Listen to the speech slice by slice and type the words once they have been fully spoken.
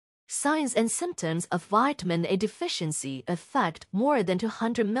Signs and symptoms of vitamin A deficiency affect more than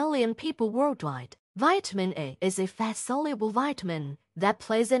 200 million people worldwide. Vitamin A is a fat-soluble vitamin that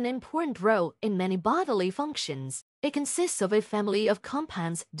plays an important role in many bodily functions. It consists of a family of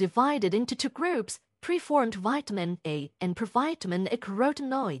compounds divided into two groups: preformed vitamin A and provitamin A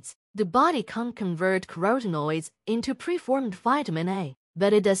carotenoids. The body can convert carotenoids into preformed vitamin A,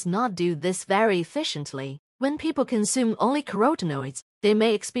 but it does not do this very efficiently. When people consume only carotenoids, they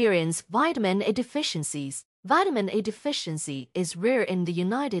may experience vitamin A deficiencies. Vitamin A deficiency is rare in the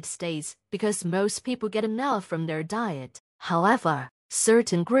United States because most people get enough from their diet. However,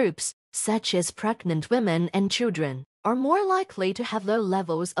 certain groups, such as pregnant women and children, are more likely to have low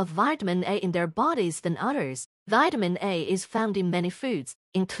levels of vitamin A in their bodies than others. Vitamin A is found in many foods,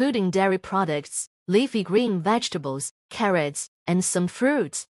 including dairy products, leafy green vegetables, carrots, and some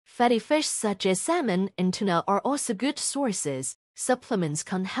fruits. Fatty fish such as salmon and tuna are also good sources. Supplements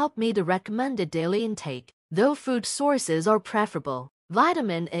can help meet the recommended daily intake, though food sources are preferable.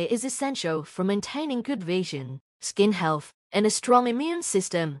 Vitamin A is essential for maintaining good vision, skin health, and a strong immune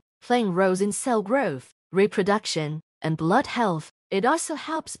system, playing roles in cell growth, reproduction, and blood health. It also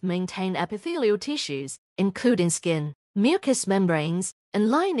helps maintain epithelial tissues, including skin, mucous membranes, and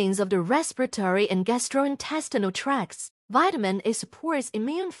linings of the respiratory and gastrointestinal tracts. Vitamin A supports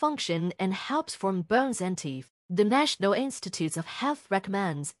immune function and helps form bones and teeth. The National Institutes of Health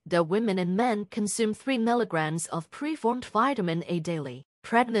recommends that women and men consume 3 milligrams of preformed vitamin A daily,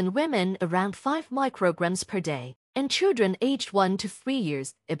 pregnant women around 5 micrograms per day, and children aged 1 to 3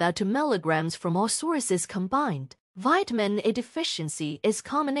 years about 2 milligrams from all sources combined. Vitamin A deficiency is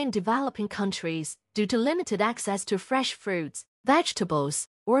common in developing countries due to limited access to fresh fruits, vegetables,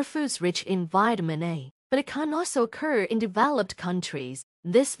 or foods rich in vitamin A, but it can also occur in developed countries.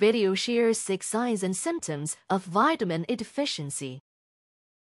 This video shares 6 signs and symptoms of vitamin A deficiency.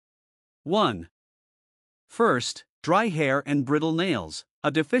 1. First, dry hair and brittle nails. A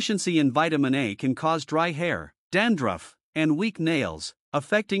deficiency in vitamin A can cause dry hair, dandruff, and weak nails,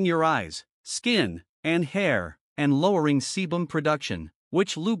 affecting your eyes, skin, and hair, and lowering sebum production,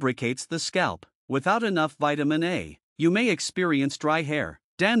 which lubricates the scalp. Without enough vitamin A, you may experience dry hair,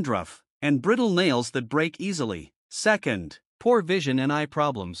 dandruff, and brittle nails that break easily. Second, poor vision and eye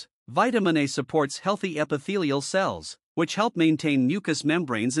problems. Vitamin A supports healthy epithelial cells, which help maintain mucous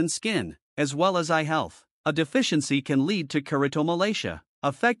membranes in skin, as well as eye health. A deficiency can lead to keratomalacia,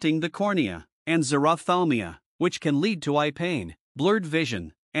 affecting the cornea, and xerophthalmia, which can lead to eye pain, blurred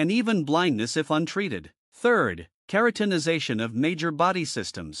vision, and even blindness if untreated. Third, keratinization of major body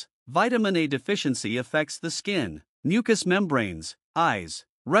systems. Vitamin A deficiency affects the skin, mucous membranes, eyes,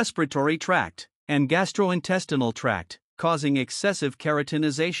 respiratory tract, and gastrointestinal tract, causing excessive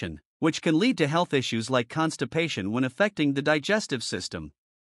keratinization, which can lead to health issues like constipation when affecting the digestive system.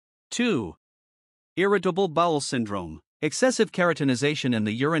 2. Irritable bowel syndrome. Excessive keratinization in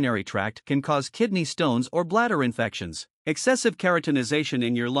the urinary tract can cause kidney stones or bladder infections. Excessive keratinization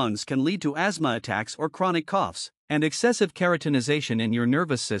in your lungs can lead to asthma attacks or chronic coughs, and excessive keratinization in your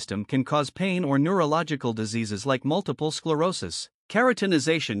nervous system can cause pain or neurological diseases like multiple sclerosis.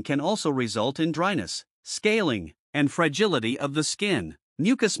 Keratinization can also result in dryness, scaling, and fragility of the skin.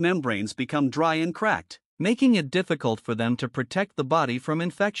 Mucous membranes become dry and cracked, making it difficult for them to protect the body from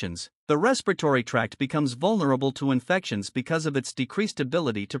infections. The respiratory tract becomes vulnerable to infections because of its decreased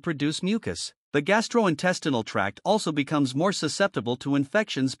ability to produce mucus. The gastrointestinal tract also becomes more susceptible to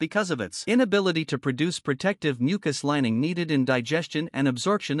infections because of its inability to produce protective mucus lining needed in digestion and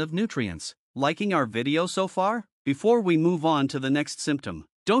absorption of nutrients. Liking our video so far? Before we move on to the next symptom,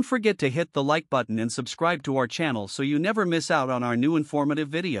 don't forget to hit the like button and subscribe to our channel so you never miss out on our new informative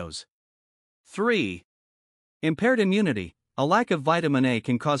videos. 3. Impaired immunity. A lack of vitamin A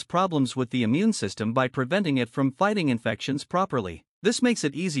can cause problems with the immune system by preventing it from fighting infections properly. This makes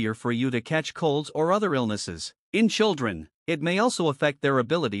it easier for you to catch colds or other illnesses. In children, it may also affect their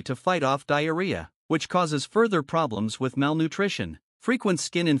ability to fight off diarrhea, which causes further problems with malnutrition. Frequent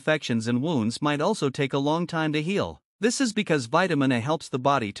skin infections and wounds might also take a long time to heal. This is because vitamin A helps the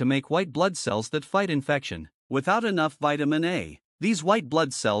body to make white blood cells that fight infection. Without enough vitamin A, these white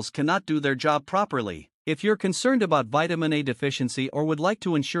blood cells cannot do their job properly. If you're concerned about vitamin A deficiency or would like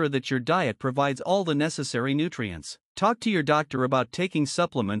to ensure that your diet provides all the necessary nutrients, talk to your doctor about taking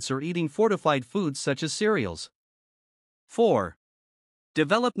supplements or eating fortified foods such as cereals. 4.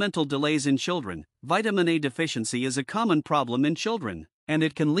 Developmental delays in children. Vitamin A deficiency is a common problem in children, and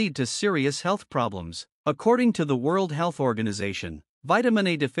it can lead to serious health problems. According to the World Health Organization, vitamin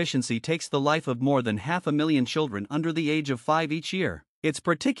A deficiency takes the life of more than 500,000 children under the age of 5 each year. It's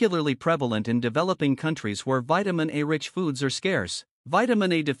particularly prevalent in developing countries where vitamin A-rich foods are scarce.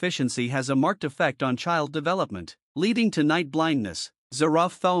 Vitamin A deficiency has a marked effect on child development, leading to night blindness,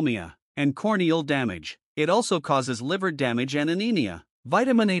 xerophthalmia, and corneal damage. It also causes liver damage and anemia.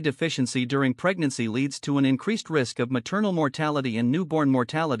 Vitamin A deficiency during pregnancy leads to an increased risk of maternal mortality and newborn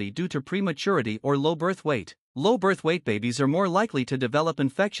mortality due to prematurity or low birth weight. Low birth weight babies are more likely to develop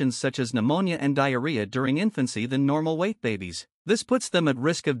infections such as pneumonia and diarrhea during infancy than normal weight babies. This puts them at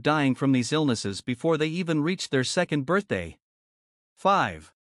risk of dying from these illnesses before they even reach their second birthday.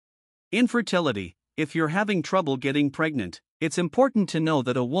 5. Infertility. If you're having trouble getting pregnant, it's important to know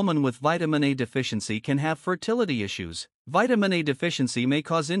that a woman with vitamin A deficiency can have fertility issues. Vitamin A deficiency may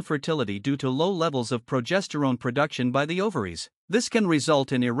cause infertility due to low levels of progesterone production by the ovaries. This can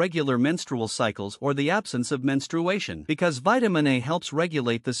result in irregular menstrual cycles or the absence of menstruation because vitamin A helps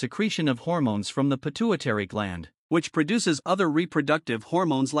regulate the secretion of hormones from the pituitary gland, which produces other reproductive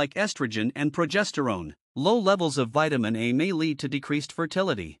hormones like estrogen and progesterone. Low levels of vitamin A may lead to decreased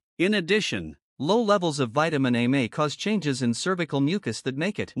fertility. In addition, low levels of vitamin A may cause changes in cervical mucus that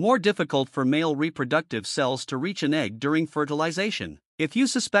make it more difficult for male reproductive cells to reach an egg during fertilization. If you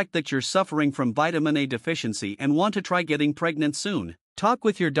suspect that you're suffering from vitamin A deficiency and want to try getting pregnant soon, talk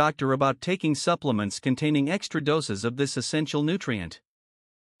with your doctor about taking supplements containing extra doses of this essential nutrient.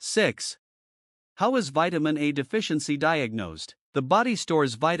 6. How is vitamin A deficiency diagnosed? The body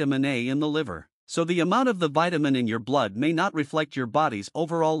stores vitamin A in the liver, so the amount of the vitamin in your blood may not reflect your body's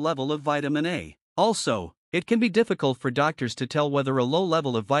overall level of vitamin A. Also, it can be difficult for doctors to tell whether a low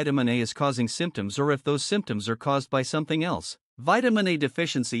level of vitamin A is causing symptoms or if those symptoms are caused by something else. Vitamin A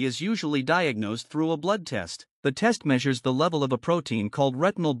deficiency is usually diagnosed through a blood test. The test measures the level of a protein called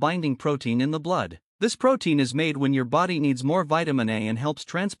retinol binding protein in the blood. This protein is made when your body needs more vitamin A and helps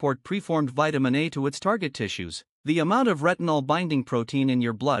transport preformed vitamin A to its target tissues. The amount of retinol binding protein in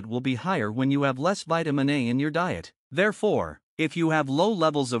your blood will be higher when you have less vitamin A in your diet. Therefore, if you have low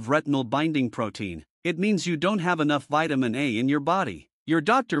levels of retinol binding protein, it means you don't have enough vitamin A in your body. Your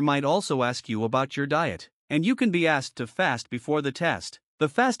doctor might also ask you about your diet, and you can be asked to fast before the test. The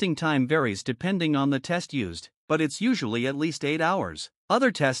fasting time varies depending on the test used, but it's usually at least 8 hours. Other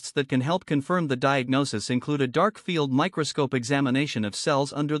tests that can help confirm the diagnosis include a dark field microscope examination of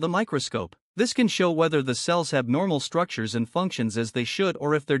cells under the microscope. This can show whether the cells have normal structures and functions as they should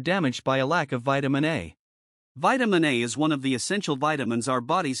or if they're damaged by a lack of vitamin A. Vitamin A is one of the essential vitamins our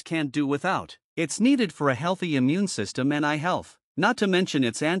bodies can't do without. It's needed for a healthy immune system and eye health, not to mention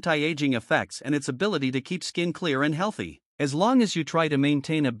its anti-aging effects and its ability to keep skin clear and healthy. As long as you try to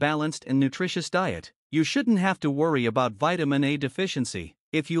maintain a balanced and nutritious diet, you shouldn't have to worry about vitamin A deficiency.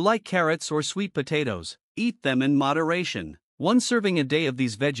 If you like carrots or sweet potatoes, eat them in moderation. 1 serving a day of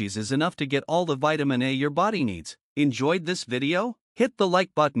these veggies is enough to get all the vitamin A your body needs. Enjoyed this video? Hit the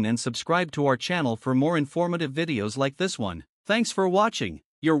like button and subscribe to our channel for more informative videos like this one. Thanks for watching.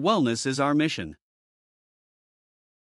 Your wellness is our mission.